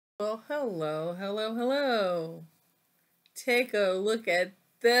Well, hello, hello, hello. Take a look at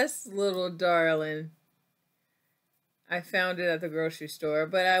this little darling. I found it at the grocery store,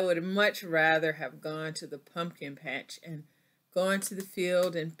 but I would much rather have gone to the pumpkin patch and gone to the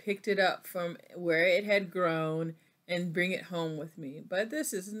field and picked it up from where it had grown and bring it home with me. But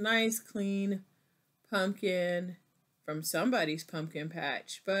this is nice, clean pumpkin from somebody's pumpkin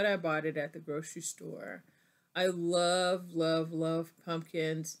patch, but I bought it at the grocery store. I love, love, love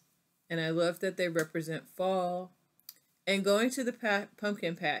pumpkins, and I love that they represent fall. And going to the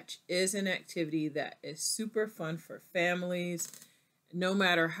pumpkin patch is an activity that is super fun for families, no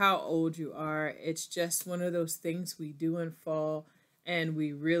matter how old you are. It's just one of those things we do in fall, and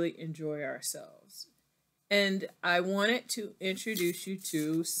we really enjoy ourselves. And I wanted to introduce you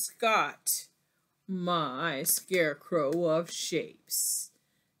to Scott, my Scarecrow of shapes.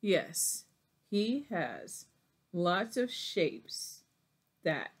 Yes, he has lots of shapes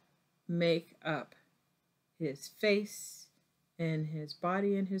that make up his face and his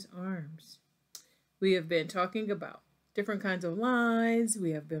body and his arms. We have been talking about different kinds of lines.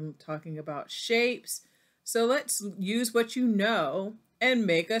 We have been talking about shapes. So let's use what you know and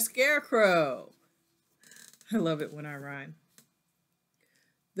make a scarecrow. I love it when I rhyme.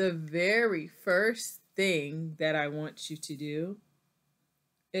 The very first thing that I want you to do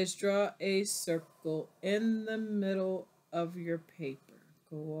is draw a circle in the middle of your paper.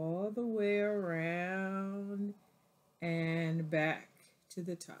 Go all the way around and back to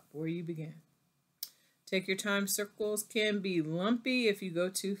the top where you began. Take your time. Circles can be lumpy if you go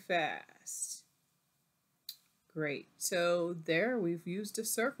too fast. Great. So there we've used a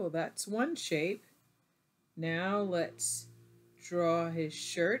circle. That's one shape. Now let's draw his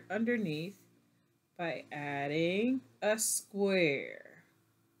shirt underneath by adding a square.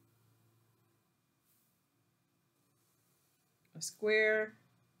 A square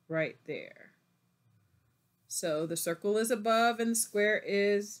right there. So the circle is above and the square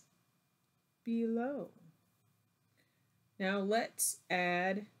is below. Now let's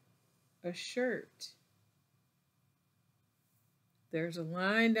add a shirt. There's a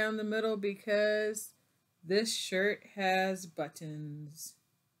line down the middle because this shirt has buttons.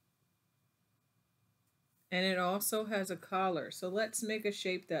 And it also has a collar. So let's make a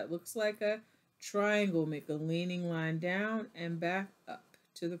shape that looks like a triangle. Make a leaning line down and back up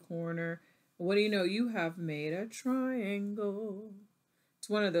to the corner. What do you know? You have made a triangle. It's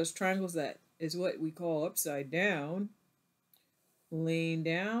one of those triangles that is what we call upside down. Lean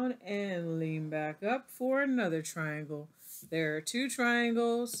down and lean back up for another triangle. There are two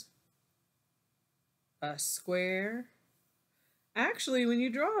triangles, a square. Actually, when you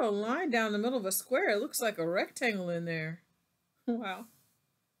draw a line down the middle of a square, it looks like a rectangle in there. Wow.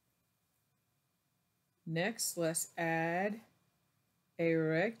 Next, let's add a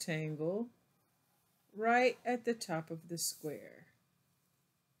rectangle right at the top of the square.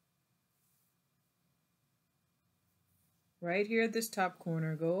 Right here at this top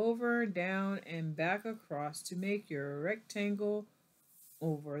corner, go over, down, and back across to make your rectangle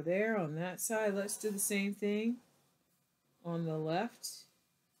over there on that side. Let's do the same thing on the left.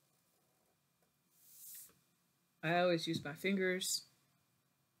 I always use my fingers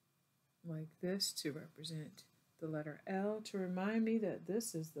like this to represent the letter L to remind me that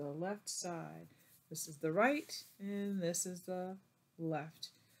this is the left side. This is the right and this is the left.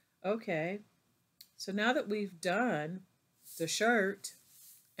 Okay, so now that we've done the shirt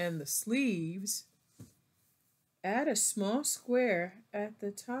and the sleeves, add a small square at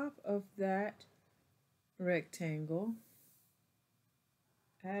the top of that rectangle.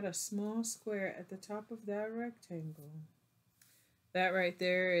 Add a small square at the top of that rectangle. That right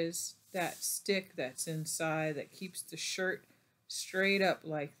there is that stick that's inside that keeps the shirt straight up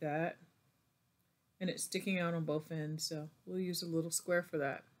like that. And it's sticking out on both ends, so we'll use a little square for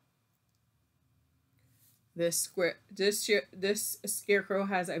that. This scarecrow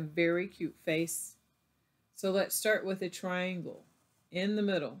has a very cute face. So let's start with a triangle in the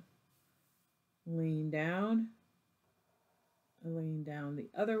middle. Lean down the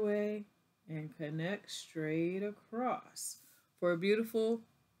other way, and connect straight across for a beautiful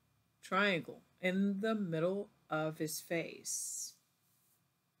triangle in the middle of his face.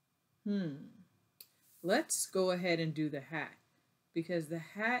 Let's go ahead and do the hat, because the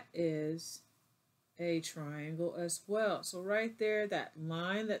hat is a triangle as well. So right there, that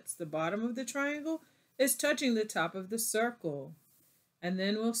line that's the bottom of the triangle is touching the top of the circle. And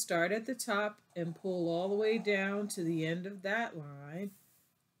then we'll start at the top and pull all the way down to the end of that line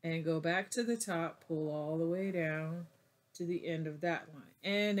and go back to the top, pull all the way down to the end of that line.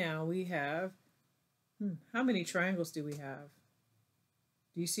 And now we have, how many triangles do we have?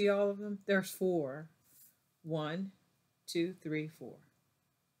 Do you see all of them? There's 4. 1, 2, 3, 4.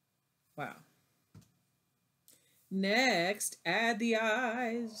 Wow. Next, add the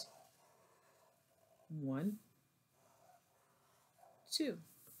eyes. 1, 2.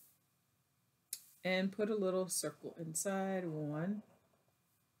 And put a little circle inside. 1,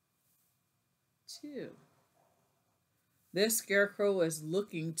 2. This scarecrow is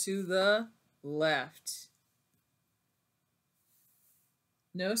looking to the left.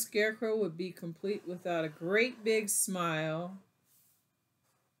 No scarecrow would be complete without a great big smile.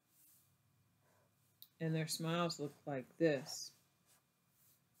 And their smiles look like this.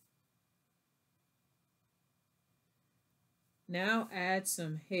 Now add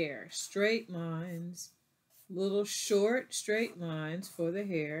some hair, straight lines, little short straight lines for the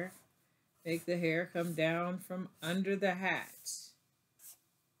hair. Make the hair come down from under the hat,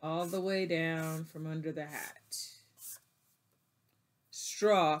 all the way down from under the hat.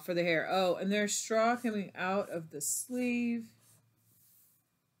 Straw for the hair. Oh, and there's straw coming out of the sleeve.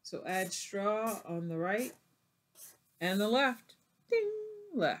 So add straw on the right and the left. Ding,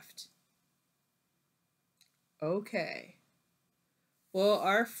 left. Okay. Well,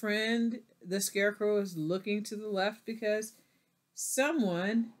 our friend, the scarecrow, is looking to the left because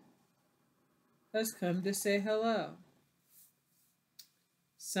someone has come to say hello.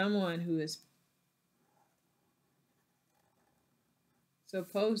 Someone who is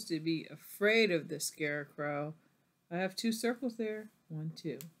supposed to be afraid of the scarecrow. I have 2 circles there. 1,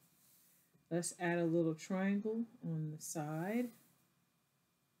 2. Let's add a little triangle on the side.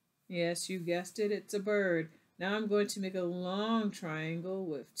 Yes, you guessed it, it's a bird. Now I'm going to make a long triangle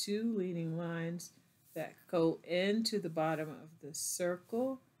with 2 leading lines that go into the bottom of the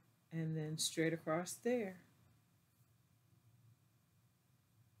circle and then straight across there.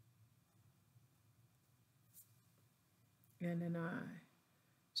 And an eye.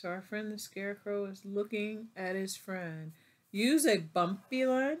 So our friend the scarecrow is looking at his friend. Use a bumpy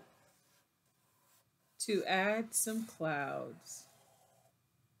line to add some clouds.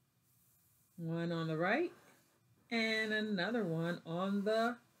 One on the right and another one on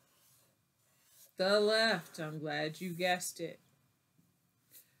the left. I'm glad you guessed it.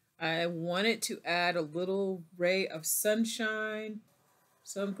 I wanted to add a little ray of sunshine,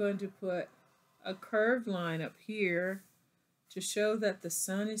 so I'm going to put a curved line up here to show that the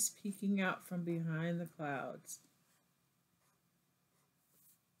sun is peeking out from behind the clouds.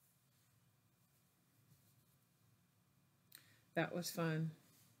 That was fun.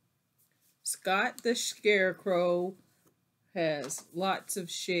 Scott the Scarecrow has lots of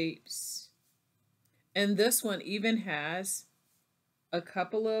shapes. And this one even has a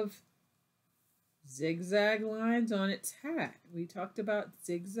couple of zigzag lines on its hat. We talked about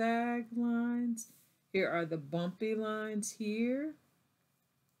zigzag lines. Here are the bumpy lines here.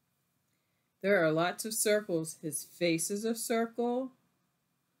 There are lots of circles. His face is a circle.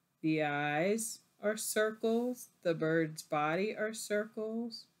 The eyes are circles. The bird's body are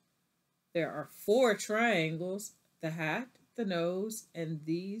circles. There are 4 triangles, the hat, the nose, and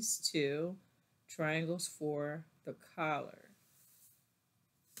these 2 triangles for the collar.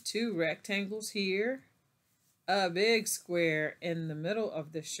 2 rectangles here, a big square in the middle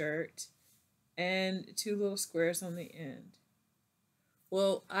of the shirt, and 2 little squares on the end.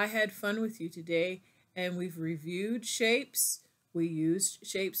 Well, I had fun with you today, and we've reviewed shapes. We used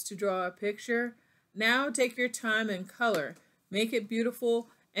shapes to draw a picture. Now take your time and color. Make it beautiful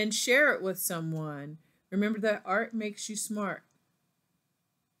and share it with someone. Remember that art makes you smart.